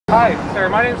Hi, sir.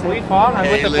 My name is Lee Fong.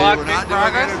 I'm with the Lee, blog we're not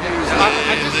ThinkProgress. doing interviews.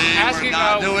 I'm just Lee, asking we're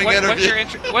not doing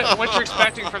what you're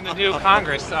expecting from the new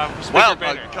Congress. Well,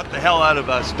 cut the hell out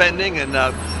of spending and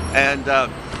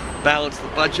balance the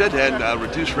budget and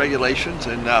reduce regulations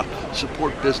and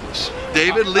support business.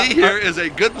 David Lee here is a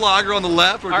good blogger on the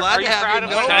left. We're glad to have you.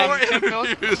 No more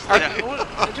interviews.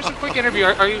 Just a quick interview.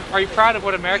 Are you proud of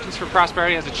what Americans for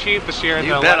Prosperity has achieved this year in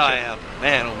the election? You bet I am.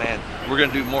 Man, oh man. We're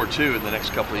going to do more too in the next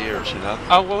couple of years, you know.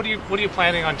 What are you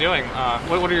planning on doing?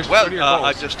 What are your goals?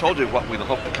 I just told you what we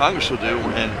hope the Congress will do,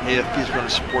 and AFP is going to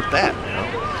support that. You know?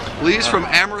 Lee's from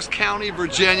Amherst County,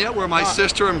 Virginia, where my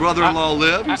sister and brother-in-law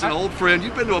live. He's an old friend.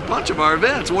 You've been to a bunch of our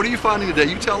events. What are you finding today?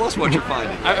 You tell us what you're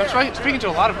finding. I'm speaking to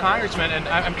a lot of congressmen, and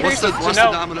I'm curious what's the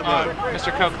dominant vote?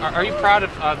 Mr. Koch, are you proud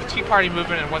of the Tea Party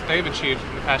movement and what they've achieved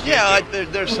in the past year? Yeah,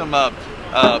 there's some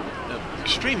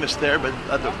extremists there, but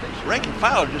the rank and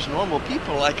file are just normal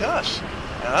people like us.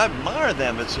 And I admire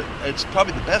them. It's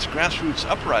probably the best grassroots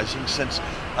uprising since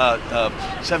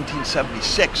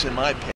 1776, in my opinion.